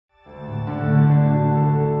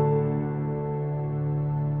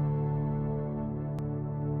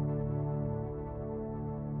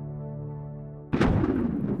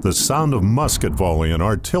The sound of musket volley and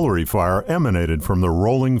artillery fire emanated from the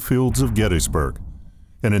rolling fields of Gettysburg.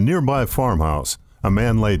 In a nearby farmhouse, a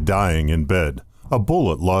man lay dying in bed, a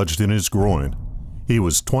bullet lodged in his groin. He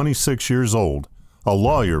was 26 years old, a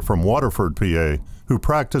lawyer from Waterford, PA, who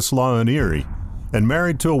practiced law in Erie, and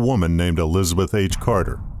married to a woman named Elizabeth H.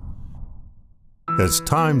 Carter. As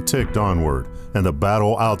time ticked onward and the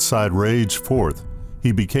battle outside raged forth,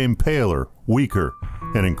 he became paler, weaker,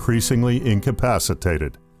 and increasingly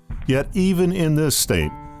incapacitated. Yet even in this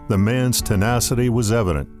state, the man's tenacity was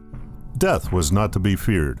evident. Death was not to be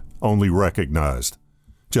feared, only recognized.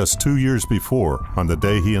 Just 2 years before, on the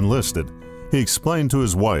day he enlisted, he explained to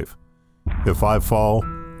his wife, "If I fall,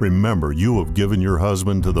 remember you have given your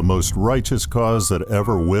husband to the most righteous cause that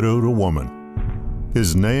ever widowed a woman."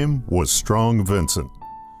 His name was Strong Vincent,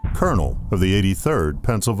 colonel of the 83rd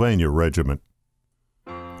Pennsylvania Regiment.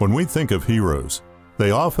 When we think of heroes,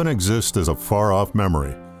 they often exist as a far-off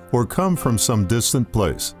memory or come from some distant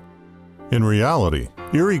place. In reality,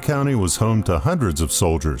 Erie County was home to hundreds of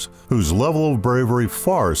soldiers whose level of bravery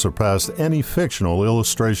far surpassed any fictional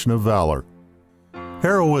illustration of valor.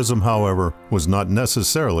 Heroism, however, was not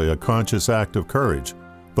necessarily a conscious act of courage,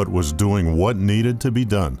 but was doing what needed to be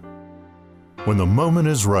done. When the moment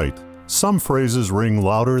is right, some phrases ring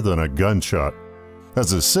louder than a gunshot.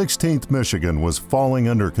 As the 16th Michigan was falling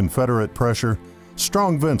under Confederate pressure,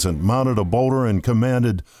 Strong Vincent mounted a boulder and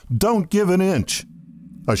commanded, "Don't give an inch!"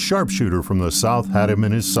 A sharpshooter from the south had him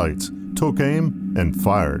in his sights, took aim, and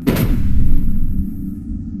fired.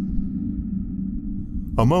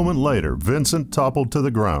 A moment later, Vincent toppled to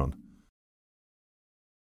the ground.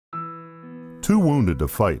 Too wounded to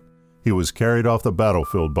fight, he was carried off the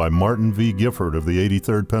battlefield by Martin V. Gifford of the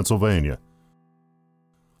 83rd Pennsylvania.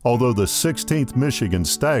 Although the 16th Michigan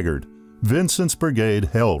staggered, Vincent's brigade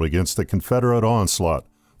held against the Confederate onslaught,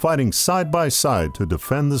 fighting side by side to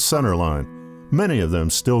defend the center line, many of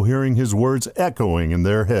them still hearing his words echoing in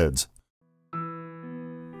their heads.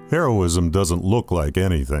 Heroism doesn't look like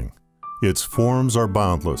anything. Its forms are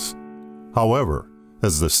boundless. However,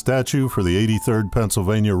 as the statue for the 83rd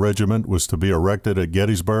Pennsylvania Regiment was to be erected at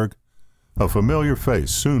Gettysburg, a familiar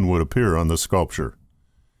face soon would appear on the sculpture.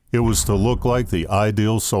 It was to look like the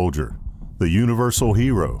ideal soldier, the universal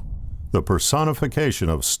hero, the personification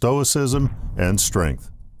of stoicism and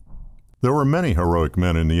strength. There were many heroic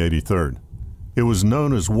men in the 83rd. It was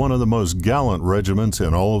known as one of the most gallant regiments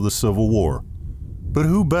in all of the Civil War. But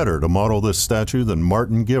who better to model this statue than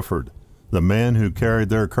Martin Gifford, the man who carried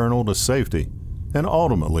their colonel to safety and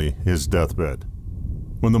ultimately his deathbed?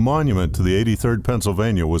 When the monument to the 83rd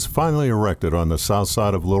Pennsylvania was finally erected on the south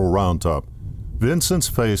side of Little Round Top, Vincent's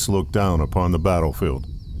face looked down upon the battlefield.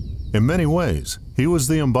 In many ways, he was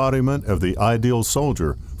the embodiment of the ideal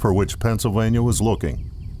soldier for which Pennsylvania was looking.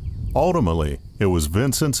 Ultimately, it was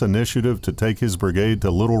Vincent's initiative to take his brigade to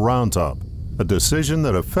Little Round Top, a decision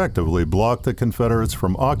that effectively blocked the Confederates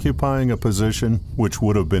from occupying a position which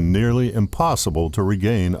would have been nearly impossible to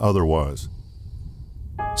regain otherwise.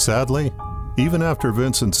 Sadly, even after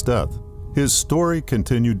Vincent's death, his story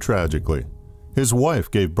continued tragically. His wife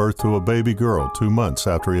gave birth to a baby girl 2 months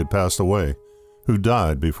after he had passed away, who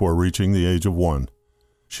died before reaching the age of 1.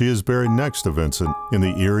 She is buried next to Vincent in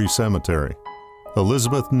the Erie Cemetery.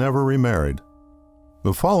 Elizabeth never remarried.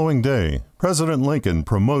 The following day, President Lincoln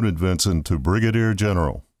promoted Vincent to Brigadier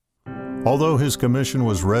General. Although his commission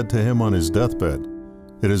was read to him on his deathbed,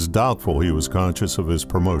 it is doubtful he was conscious of his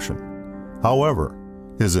promotion. However,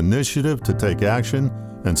 his initiative to take action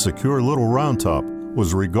and secure Little Round Top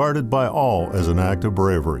was regarded by all as an act of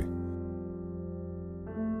bravery.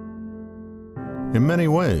 In many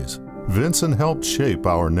ways, Vincent helped shape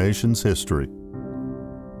our nation's history.